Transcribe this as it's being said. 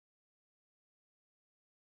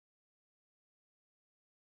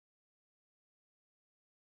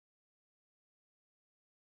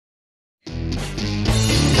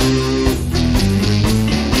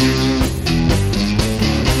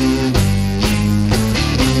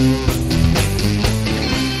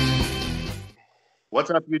What's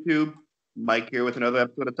up, YouTube? Mike here with another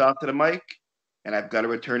episode of Talk to the Mic, and I've got a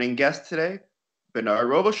returning guest today, Bernard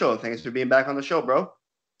Robichaud. Thanks for being back on the show, bro.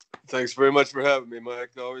 Thanks very much for having me, Mike.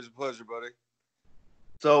 Always a pleasure, buddy.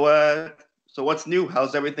 So what's new?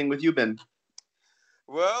 How's everything with you been?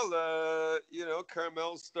 Well,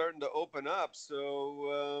 Carmel's starting to open up,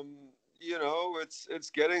 so it's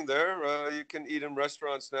getting there. You can eat in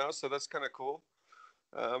restaurants now, so that's kind of cool.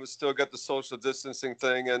 We still got the social distancing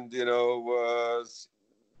thing, and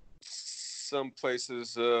some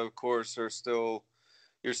places, of course, you're still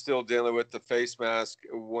dealing with the face mask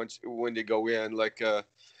when you go in, like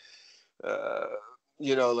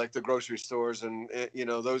like the grocery stores and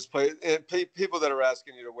those people that are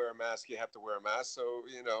asking you to wear a mask, you have to wear a mask. So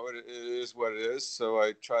it is what it is. So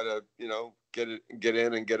I try to get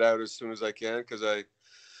in and get out as soon as I can, because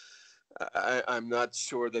I'm not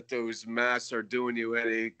sure that those masks are doing you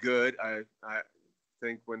any good. I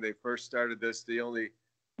think when they first started this, the only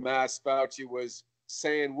mask Fauci was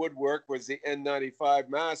saying would work was the N95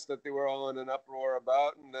 mask that they were all in an uproar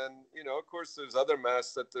about. And then, of course, there's other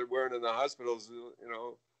masks that they're wearing in the hospitals,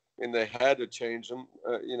 and they had to change them.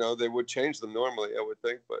 They would change them normally, I would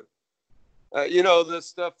think. But, this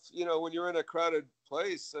stuff, when you're in a crowded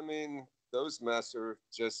place, I mean, those masks are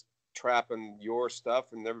just trapping your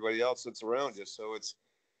stuff and everybody else that's around you. So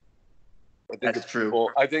That's true.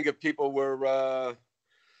 I think if people were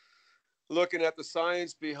looking at the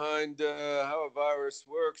science behind how a virus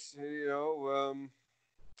works,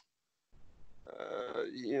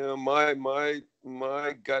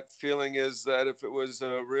 my gut feeling is that if it was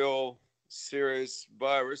a real serious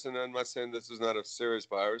virus, and I'm not saying this is not a serious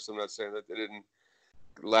virus, I'm not saying that they didn't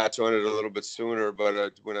latch on it a little bit sooner,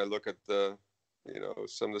 but when I look at the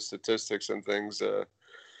some of the statistics and things, I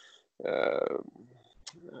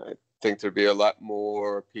think there'd be a lot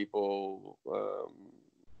more people.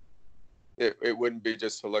 It wouldn't be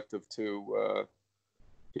just selective to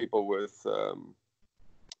people with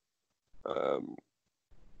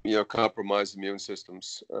compromised immune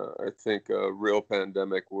systems. I think a real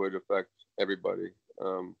pandemic would affect everybody,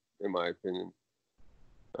 in my opinion,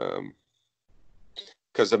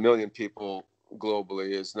 because 1 million people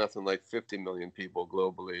globally is nothing like 50 million people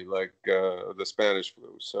globally, like the Spanish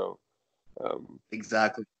flu. So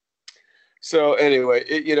Exactly. So anyway,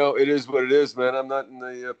 it is what it is, man. I'm not in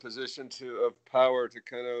the position of power to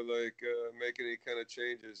kind of make any kind of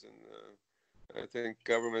changes, and I think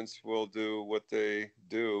governments will do what they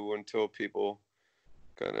do until people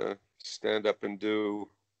kind of stand up and do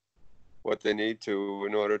what they need to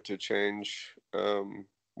in order to change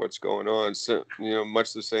what's going on. So,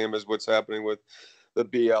 much the same as what's happening with the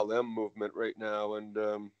BLM movement right now.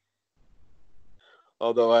 And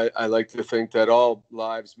although I like to think that all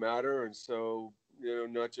lives matter, and so,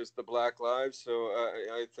 not just the black lives. So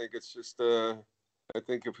I think it's just, I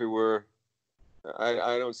think if we were,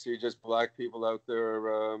 I don't see just black people out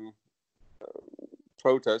there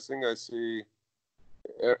protesting. I see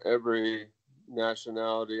every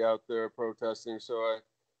nationality out there protesting. So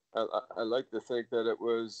I like to think that it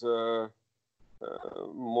was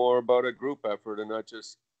more about a group effort and not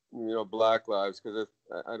just black lives, because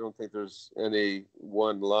I don't think there's any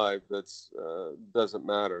one life that's doesn't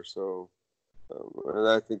matter. So and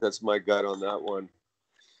I think that's my gut on that one.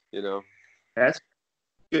 That's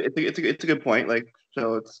good. It's a good point. Like,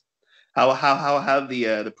 so it's how have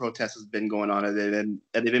the protests been going on? Have they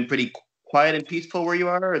been pretty quiet and peaceful where you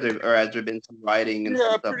are, or has there been some rioting and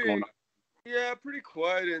some stuff going on? Yeah, pretty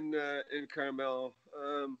quiet in Carmel.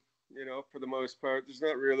 For the most part, there's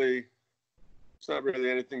not really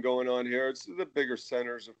anything going on here. It's the bigger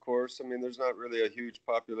centers, of course. I mean, there's not really a huge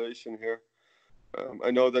population here. I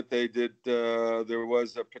know that they did. There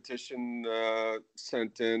was a petition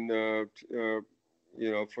sent in,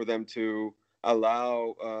 for them to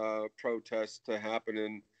allow protests to happen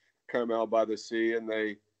in Carmel by the Sea, and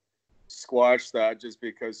they squashed that just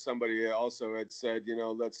because somebody also had said,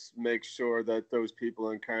 let's make sure that those people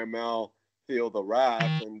in Carmel feel the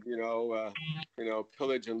wrath, and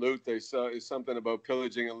pillage and loot. They saw something about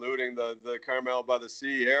pillaging and looting the Carmel by the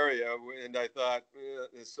Sea area, and I thought,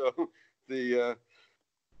 so the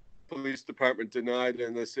police department denied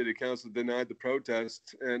and the city council denied the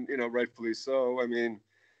protest, and rightfully so. I mean,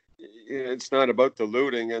 it's not about the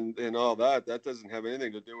looting and all that. That doesn't have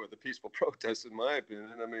anything to do with the peaceful protest, in my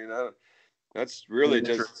opinion. I mean, that's really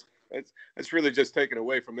just it's really just taken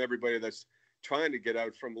away from everybody that's trying to get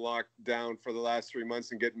out from lockdown for the last 3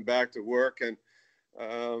 months and getting back to work, and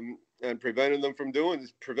preventing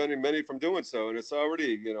many from doing so. And it's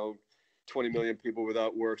already 20 million people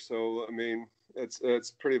without work. So I mean, it's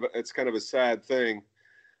kind of a sad thing.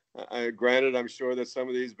 Granted, I'm sure that some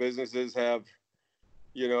of these businesses have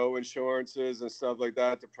you know, insurances and stuff like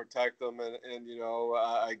that to protect them. And you know,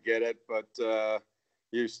 I get it, but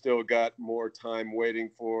you still got more time waiting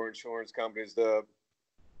for insurance companies to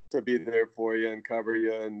be there for you and cover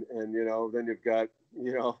you. And you know, then you've got,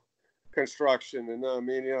 you know, construction. And I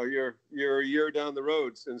mean, you know, you're a year down the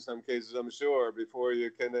road in some cases, I'm sure, before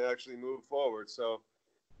you can actually move forward. So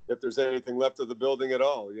if there's anything left of the building at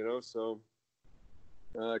all, you know, so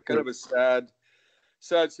kind of a sad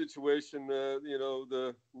situation, you know,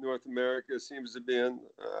 the North America seems to be in.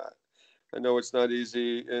 I know it's not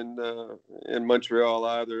easy in Montreal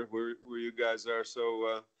either, where you guys are.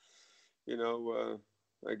 So, you know,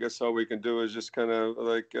 I guess all we can do is just kind of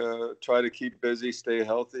like try to keep busy, stay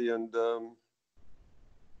healthy, and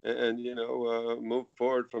you know, move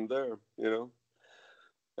forward from there. You know,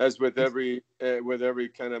 as with every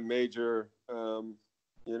kind of major, you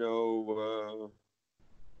know.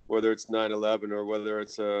 Whether it's 9/11 or whether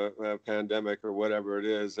it's a pandemic or whatever it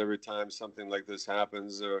is, every time something like this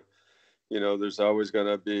happens, you know, there's always going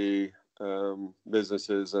to be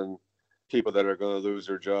businesses and people that are going to lose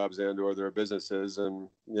their jobs and or their businesses. And,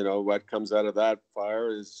 you know, what comes out of that fire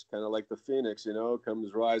is kind of like the phoenix, you know,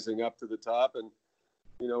 comes rising up to the top. And,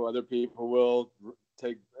 you know, other people will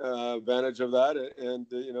take advantage of that and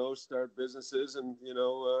you know, start businesses. And you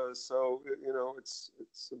know, so you know, it's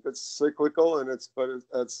a bit cyclical, and it's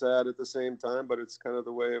sad at the same time, but it's kind of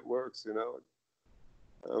the way it works, you know.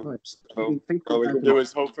 So all we can do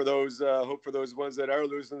is hope for those ones that are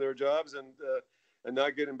losing their jobs and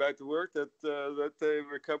not getting back to work, that they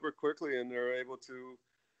recover quickly and they're able to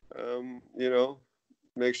you know,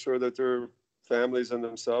 make sure that their families and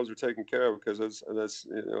themselves are taken care of, because that's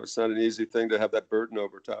you know, it's not an easy thing to have that burden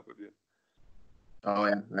over top of you. Oh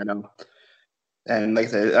yeah, I know. And like I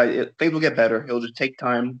said, things will get better. It'll just take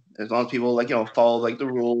time. As long as people, like, you know, follow like the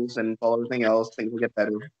rules and follow everything else, things will get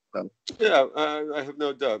better. So yeah, I have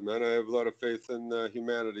no doubt, man. I have a lot of faith in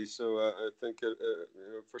humanity, so I think you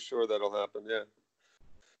know, for sure that'll happen. Yeah,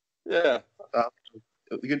 yeah. uh,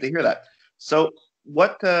 it'll be good to hear that. So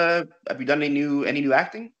what have you done? Any new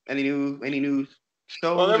acting? Any new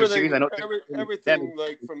Well, shows or series? I know everything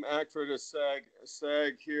like from actor to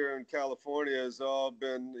SAG here in California has all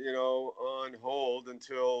been, you know, on hold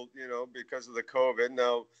until, you know, because of the COVID.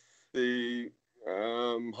 Now, the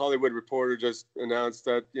Hollywood Reporter just announced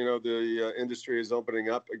that, you know, the industry is opening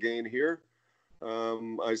up again here.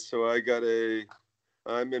 I'm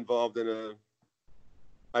involved in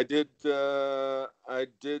I did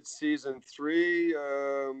season 3,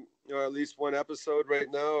 or at least one episode right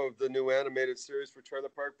now of the new animated series for Trailer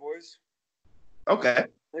Park Boys. Okay. I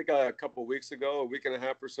think a couple of weeks ago, a week and a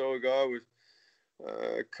half or so ago,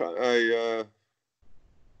 I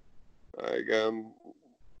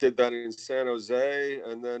did that in San Jose,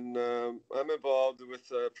 and then I'm involved with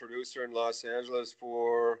a producer in Los Angeles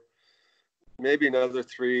for maybe another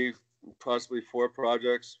 3, possibly 4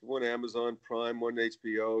 projects. One Amazon Prime, one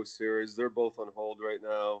HBO series. They're both on hold right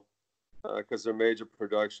now because they're major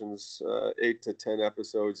productions, 8 to 10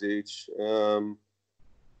 episodes each.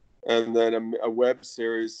 And then a web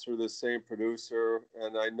series through the same producer,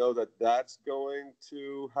 and I know that that's going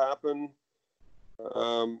to happen.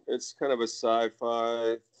 It's kind of a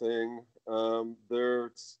sci-fi thing. All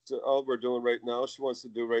we're doing right now, she wants to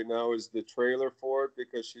do right now, is the trailer for it,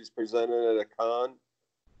 because she's presenting at a con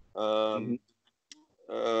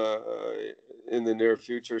in the near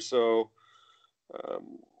future. So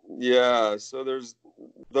yeah, so there's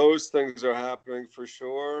those things are happening for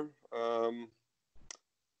sure.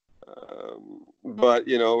 But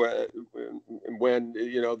you know, when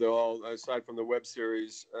you know, they're all, aside from the web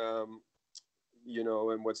series, you know,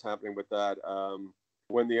 and what's happening with that,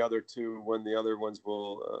 when the other ones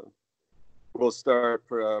will start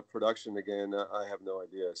production again, I have no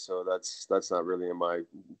idea. So that's not really in my.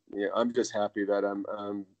 Yeah, I'm just happy that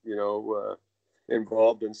I'm you know,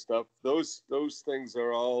 involved in stuff. Those things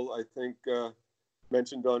are all, I think,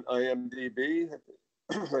 mentioned on IMDb.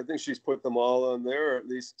 I think she's put them all on there, or at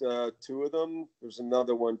least 2 of them. There's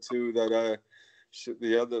another one too that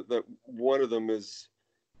one of them is,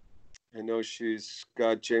 I know she's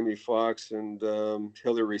got Jamie Foxx and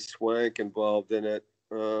Hilary Swank involved in it.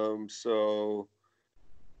 So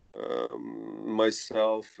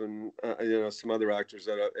myself and you know, some other actors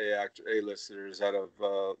A-listers out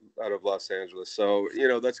of Los Angeles. So you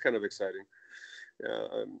know, that's kind of exciting.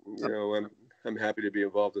 You know, I'm happy to be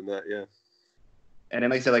involved in that. Yeah. And then,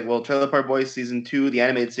 like I said, like, well, Trailer Park Boys season 2, the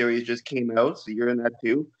animated series, just came out, so you're in that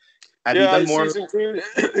too. Have you done more? Season 2.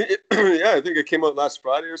 Yeah, I think it came out last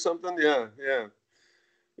Friday or something. Yeah.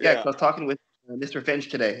 Yeah, I was talking with Mr. Finch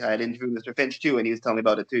today. I had interviewed Mr. Finch too, and he was telling me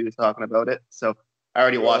about it too. He was talking about it, so I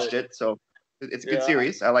already watched it. So It's a good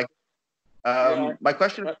series. I like it. My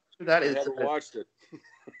question for that I is, haven't watched it.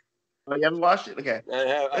 oh, you haven't watched it? Okay.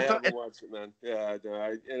 I haven't watched it, man. Yeah,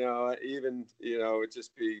 it'd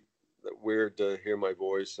just be weird to hear my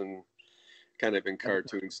voice and kind of in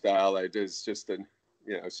cartoon style. It's just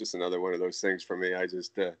it's just another one of those things for me. I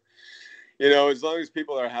just, as long as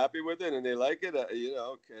people are happy with it and they like it,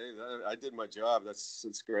 okay, I did my job.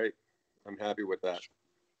 It's great. I'm happy with that.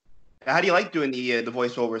 How do you like doing the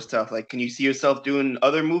voiceover stuff? Like, can you see yourself doing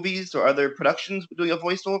other movies or other productions doing a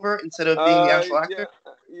voiceover instead of being the actual actor?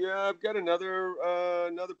 Yeah. I've got another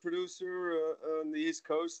producer on the East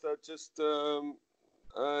Coast that just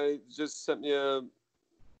sent me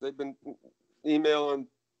they've been emailing,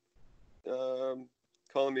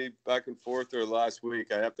 calling me back and forth there last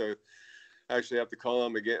week. I have to call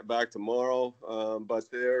them again back tomorrow. But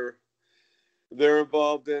they're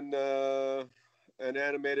involved in an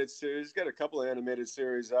animated series. He's got a couple of animated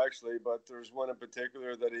series actually, but there's one in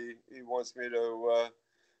particular that he wants me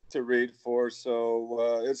to read for.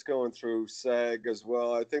 So it's going through SAG as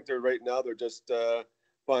well. I think they're just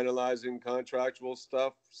finalizing contractual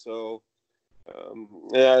stuff. So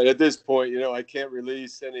at this point, I can't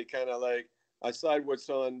release any kind of aside what's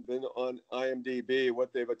on IMDb,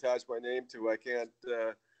 what they've attached my name to. I can't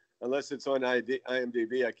unless it's on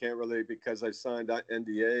IMDb. I can't really, because I signed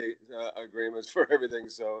NDA agreements for everything.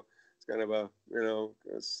 So it's kind of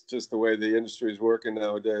it's just the way the industry is working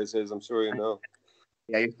nowadays, as I'm sure you know.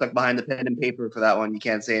 Yeah, you're stuck behind the pen and paper for that one. You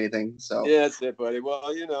can't say anything. So yeah, that's it, buddy. Well,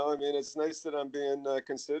 it's nice that I'm being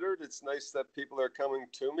considered. It's nice that people are coming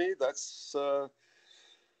to me. That's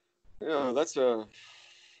that's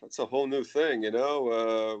a whole new thing,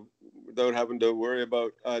 without having to worry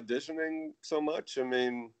about auditioning so much. I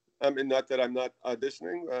mean, not that I'm not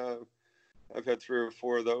auditioning. I've had 3 or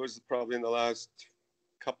 4 of those probably in the last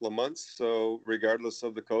couple of months. So regardless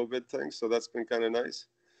of the COVID thing, so that's been kind of nice.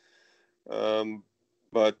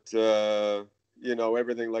 But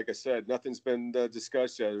everything, like I said, nothing's been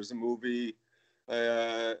discussed yet. There's a movie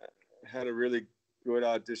I had a really good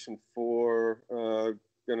audition for,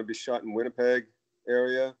 going to be shot in Winnipeg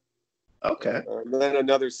area. Okay. Then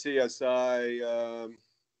another CSI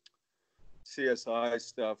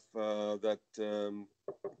stuff that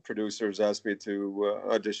producers asked me to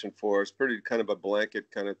audition for. It's pretty kind of a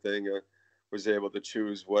blanket kind of thing. Was able to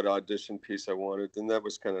choose what audition piece I wanted, and that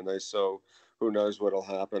was kind of nice. So who knows what'll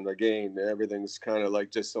happen? Again, everything's kind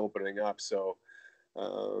of just opening up. So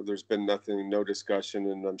there's been no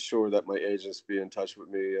discussion, and I'm sure that my agents be in touch with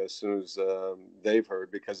me as soon as they've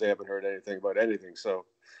heard, because they haven't heard anything about anything. So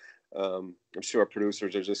I'm sure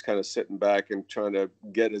producers are just kind of sitting back and trying to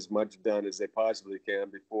get as much done as they possibly can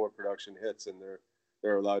before production hits and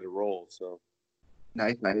they're allowed to roll. So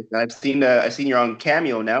nice. I've seen you're on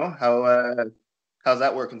Cameo now. How's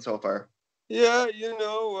that working so far? Yeah,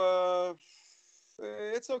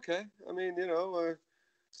 it's okay. I mean,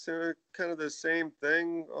 it's kind of the same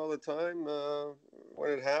thing all the time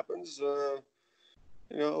when it happens.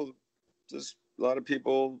 Just a lot of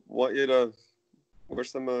people want you to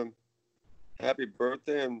wish them a happy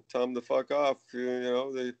birthday and tell them to fuck off.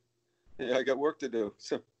 I got work to do.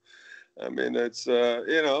 So, I mean, it's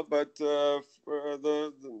but for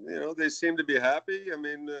they seem to be happy. I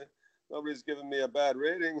mean, nobody's given me a bad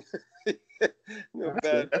rating. No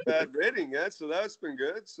bad rating yet, so that's been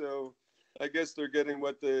good. So I guess they're getting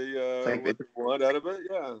what they want out of it.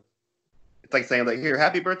 Yeah. It's like saying, here,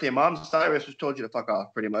 happy birthday, Mom. Cyrus just told you to fuck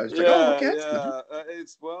off, pretty much. Yeah, oh, okay. Yeah.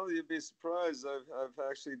 You'd be surprised. I've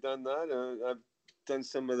actually done that. I've done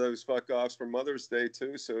some of those fuck offs for Mother's Day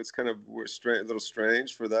too, so it's kind of a little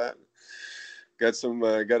strange for that. Got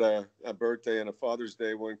a birthday and a Father's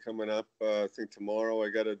Day one coming up. I think tomorrow I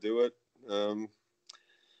got to do it.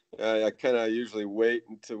 I kind of usually wait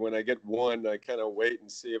until when I get one. I kind of wait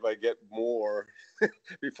and see if I get more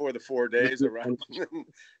before the 4 days around.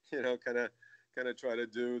 kind of try to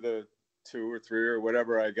do the 2 or 3 or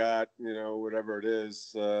whatever I got. Whatever it is.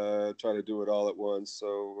 Try to do it all at once.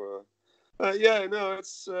 So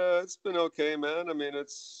it's been okay, man. I mean,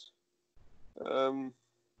 it's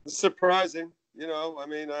surprising. I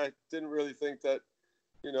mean, I didn't really think that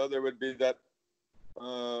there would be that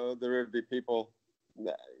there would be people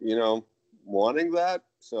wanting that.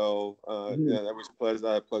 So that was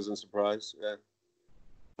a pleasant surprise. Yeah.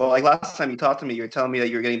 Well, last time you talked to me, you were telling me that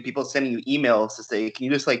you're getting people sending you emails to say, "Can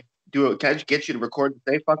you just do it? Can I just get you to record and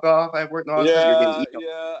say fuck off? I've worked on that." You're getting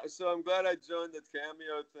emails. Yeah. So I'm glad I joined the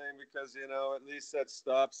Cameo thing because at least that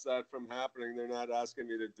stops that from happening. They're not asking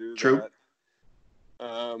me to do True.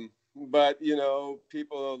 that. But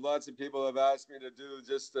lots of people have asked me to do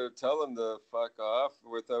just to tell them to fuck off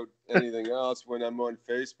without anything else when I'm on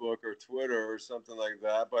Facebook or Twitter or something like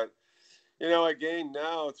that. But again,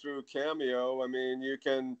 now through Cameo, I mean, you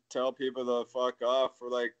can tell people to fuck off, or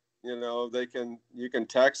like, you can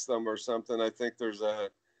text them or something. I think there's a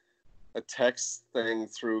text thing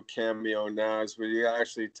through Cameo now, is where you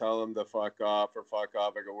actually tell them to fuck off or fuck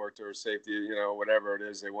off, like a work to or safety, whatever it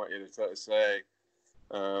is they want you to say.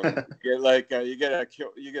 You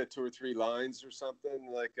get 2 or 3 lines or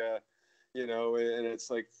something, like and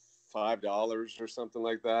it's like $5 or something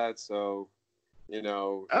like that. So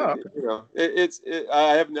I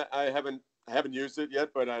haven't used it yet,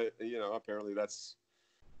 but apparently that's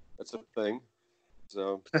a thing.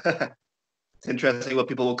 So it's interesting what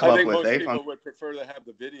people will come I up think with. most people would prefer to have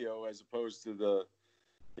the video as opposed to the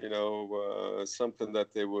something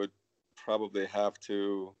that they would probably have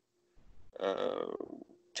to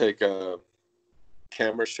take a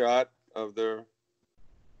camera shot of their.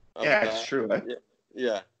 Yeah, it's true. Right?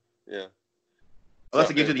 Yeah. Unless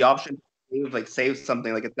it gives you the option to save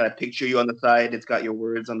something, like it's got a picture of you on the side, it's got your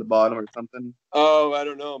words on the bottom or something. Oh, I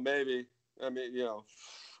don't know. Maybe. I mean,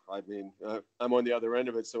 I'm on the other end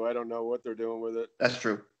of it, so I don't know what they're doing with it. That's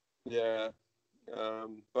true. Yeah.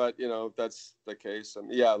 But that's the case.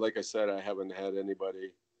 Yeah, like I said, I haven't had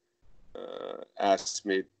anybody ask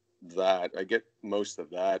me that. I get most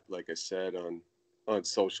of that, like I said, on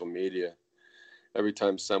social media. Every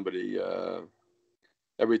time some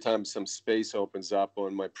space opens up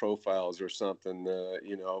on my profiles or something, my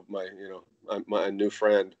new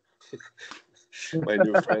friend, my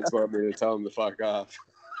new friends want me to tell them to fuck off.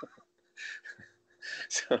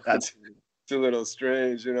 So it's a little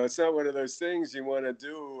strange, It's not one of those things you want to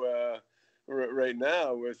do right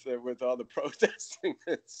now with all the protesting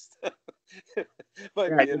and stuff.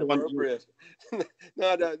 Might be inappropriate.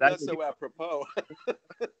 Not so apropos.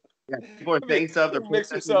 Yeah, people are saying stuff. You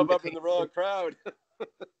mix yourself up in the wrong crowd.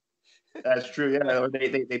 That's true. Yeah, or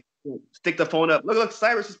they stick the phone up. Look,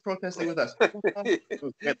 Cyrus is protesting with us. Let's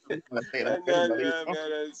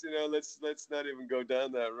not even go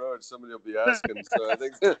down that road. Somebody will be asking. So I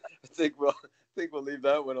think we'll leave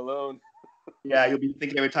that one alone. Yeah, you'll be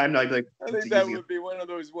thinking every time now. You'll be like, I think that would be one of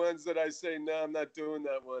those ones that I say, no, I'm not doing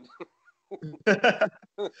that one.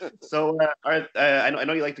 So, I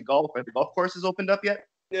know you like to golf. Have the golf courses opened up yet?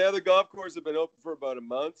 Yeah, the golf course have been open for about a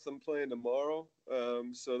month. I'm playing tomorrow,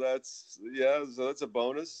 so that's a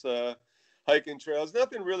bonus. Hiking trails,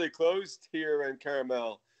 nothing really closed here in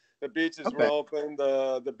Carmel. The beaches were open.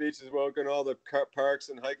 The beaches were open. All the parks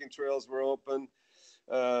and hiking trails were open.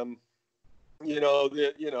 I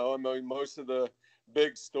mean, most of the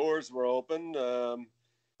big stores were open.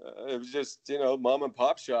 It was just mom and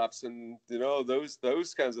pop shops and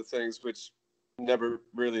those kinds of things, which never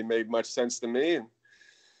really made much sense to me. And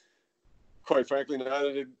quite frankly, now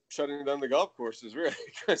that they're shutting down the golf courses, really,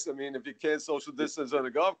 because I mean, if you can't social distance on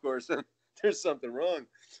a golf course, then there's something wrong.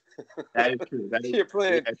 That is true. You're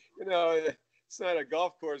playing, it's not a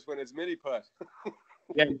golf course when it's mini putt.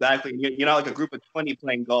 Yeah, exactly. You're not like a group of 20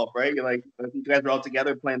 playing golf, right? You're like, if you guys are all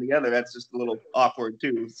together playing together, that's just a little awkward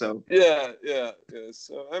too. So yeah.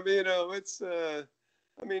 So I mean, it's I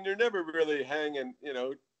mean, you're never really hanging,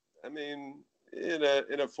 I mean, in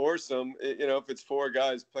a foursome, if it's 4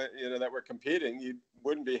 guys playing, that were competing, you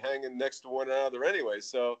wouldn't be hanging next to one another anyway.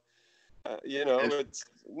 So, it's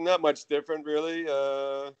not much different really.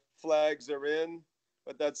 Flags are in,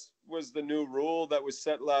 but was the new rule that was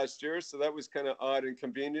set last year. So that was kind of odd and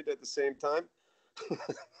convenient at the same time.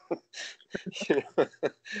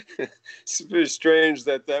 It's very strange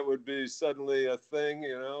that would be suddenly a thing,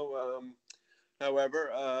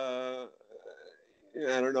 however, I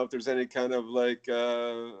don't know if there's any kind of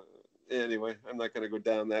anyway, I'm not going to go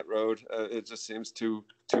down that road. It just seems too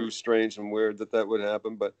strange and weird that would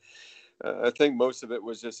happen. But I think most of it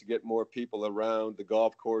was just to get more people around the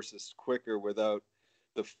golf courses quicker without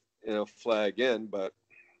the flag in. But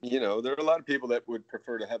there are a lot of people that would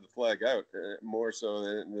prefer to have the flag out more so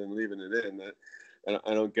than leaving it in.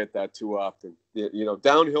 I don't get that too often.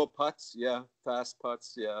 Downhill putts, yeah, fast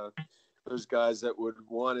putts, yeah. There's guys that would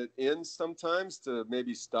want it in sometimes to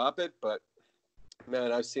maybe stop it, but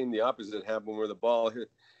man, I've seen the opposite happen where the ball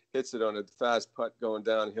hits it on a fast putt going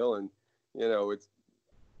downhill, and it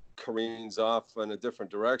careens off in a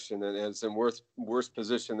different direction, and it's in worse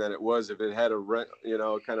position than it was if it had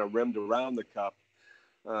kind of rimmed around the cup.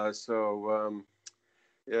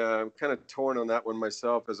 Yeah, I'm kind of torn on that one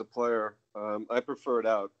myself as a player. I prefer it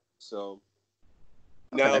out. So.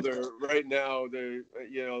 Now they're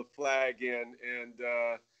flag in, and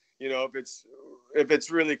you know, if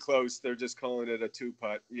it's really close, they're just calling it a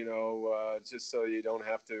 2-putt, you know, just so you don't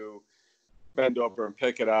have to bend over and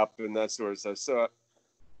pick it up and that sort of stuff. So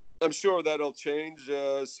I'm sure that'll change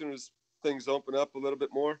as soon as things open up a little bit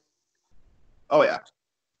more. Oh yeah.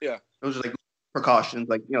 Yeah. Those are like precautions,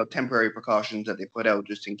 like, you know, temporary precautions that they put out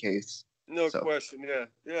just in case. No question.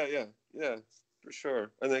 Yeah, for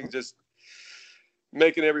sure. I think just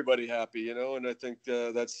making everybody happy, you know, and I think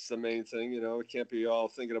that's the main thing. You know, we can't be all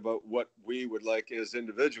thinking about what we would like as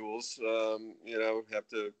individuals. You know, have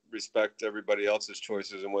to respect everybody else's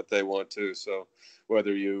choices and what they want to. So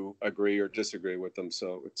whether you agree or disagree with them,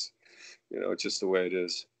 so it's, you know, it's just the way it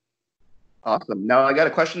is. Awesome. Now I got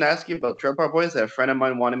a question to ask you about Trailer Park Boys that a friend of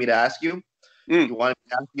mine wanted me to ask you. You wanted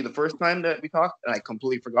me to ask you the first time that we talked, and I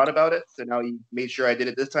completely forgot about it. So now he made sure I did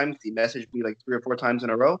it this time. He messaged me like 3 or 4 times in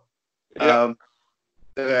a row. Yeah.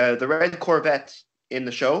 The red Corvette in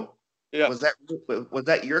the show, Yeah. was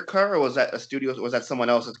that your car, or was that a studio? Was that someone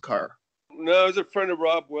else's car? No, it was a friend of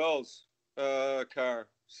Rob Wells' car.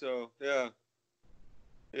 So yeah.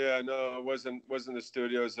 Yeah, no, it wasn't the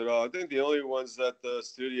studios at all. I think the only ones that the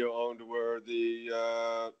studio owned were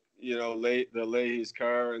the you know, the Leahy's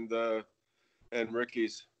car and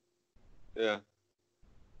Ricky's. Yeah.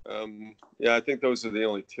 Yeah, I think those are the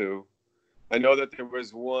only two. I know that there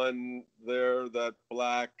was one there, that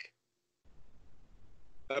black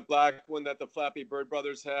one that the Flappy Bird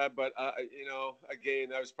brothers had, but you know, again,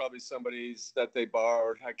 that was probably somebody's that they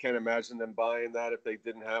borrowed. I can't imagine them buying that if they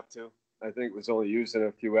didn't have to. I think it was only used in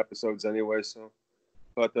a few episodes anyway. So,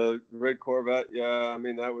 but the red Corvette, yeah, I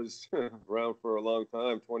mean, that was around for a long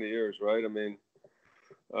time, 20 years, right? I mean,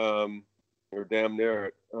 or damn near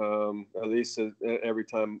it. At least every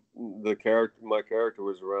time my character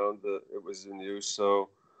was around, it was in use. So,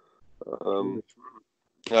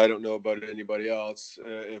 I don't know about anybody else,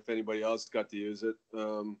 if anybody else got to use it.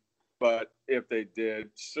 But if they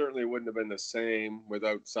did, certainly wouldn't have been the same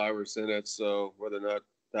without Cyrus in it. So whether or not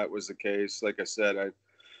that was the case, like I said,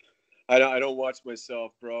 I don't watch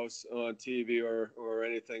myself, bro, on TV or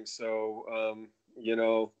anything. So, you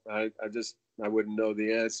know, I wouldn't know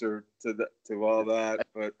the answer to all that.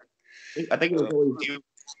 But I think it was always you.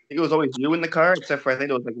 I think it was always you in the car, except for I think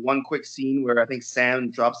there was like one quick scene where I think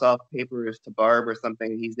Sam drops off papers to Barb or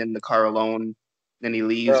something. He's in the car alone, then he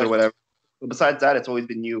leaves or whatever. But besides that, it's always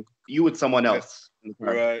been you with someone else in the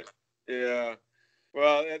car. Right. Yeah.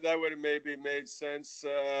 Well, that would have maybe made sense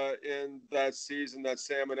in that season that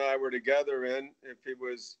Sam and I were together in, if he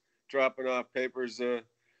was dropping off papers to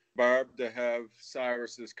Barb to have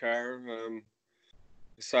Cyrus's car.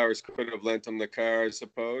 Cyrus could have lent him the car, I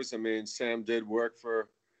suppose. I mean, Sam did work for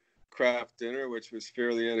Kraft Dinner, which was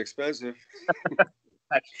fairly inexpensive.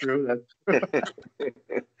 That's true.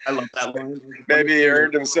 I love that line. Maybe he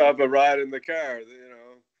earned himself a ride in the car, you know.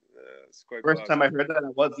 It's quite First possible. time I heard that, I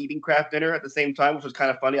was eating Kraft Dinner at the same time, which was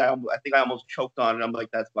kind of funny. I think I almost choked on it. I'm like,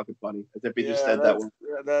 that's fucking funny. As if he just said that one.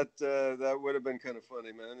 That would have been kind of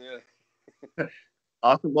funny, man. Yeah.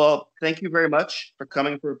 Awesome. Well, thank you very much for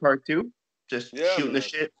coming for part 2. Just shooting the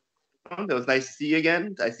shit. It was nice to see you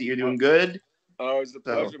again. I see you're doing good. Oh, it was a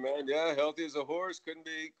pleasure, man. Yeah, healthy as a horse. Couldn't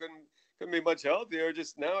be much healthier.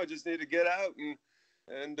 Just now, I just need to get out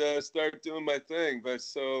and start doing my thing. But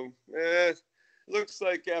so, looks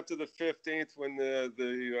like after the 15th, when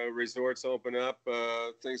the resorts open up,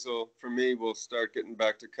 things will start getting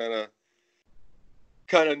back to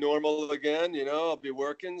kind of normal again. You know, I'll be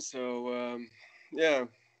working, so yeah.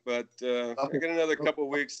 But I got another couple of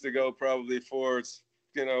weeks to go, probably, before it's,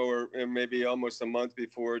 you know, or maybe almost a month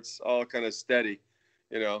before it's all kind of steady.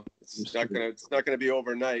 You know, it's not gonna be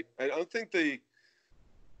overnight. I don't think the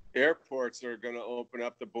airports are gonna open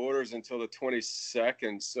up the borders until the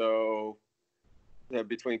 22nd. So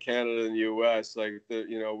between Canada and the U.S., like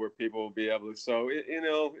where people will be able to. So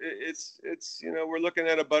it's we're looking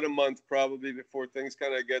at about a month probably before things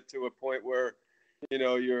kind of get to a point where,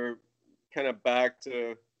 you're kind of back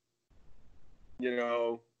to,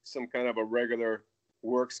 some kind of a regular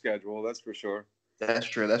work schedule. That's for sure. That's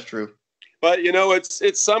true. But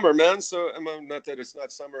it's summer, man. So not that it's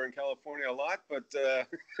not summer in California a lot, but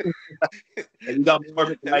you got more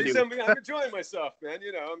of it than at I least do. I'm enjoying myself, man.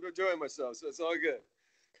 I'm enjoying myself, so it's all good.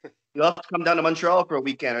 You'll have to come down to Montreal for a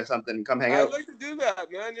weekend or something and come hang out. I'd like to do that,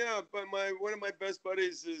 man. Yeah, but one of my best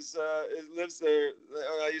buddies lives there.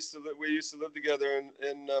 We used to live together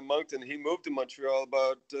in Moncton. He moved to Montreal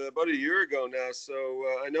about a year ago now. So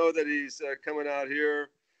I know that he's coming out here.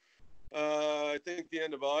 I think the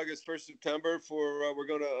end of August, 1st September for we're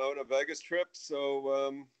going on a Vegas trip.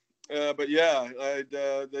 So, but yeah,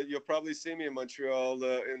 that you'll probably see me in Montreal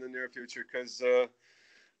in the near future because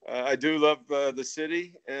I do love the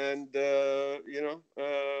city, and you know,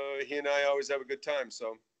 he and I always have a good time.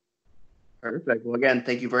 So Perfect. Well, again,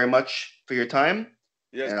 thank you very much for your time,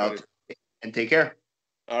 yes, and buddy. and take care.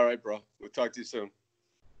 All right, bro. We'll talk to you soon.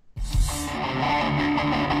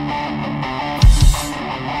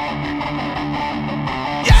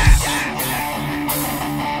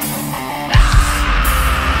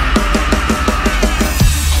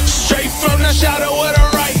 Straight from the shadow of the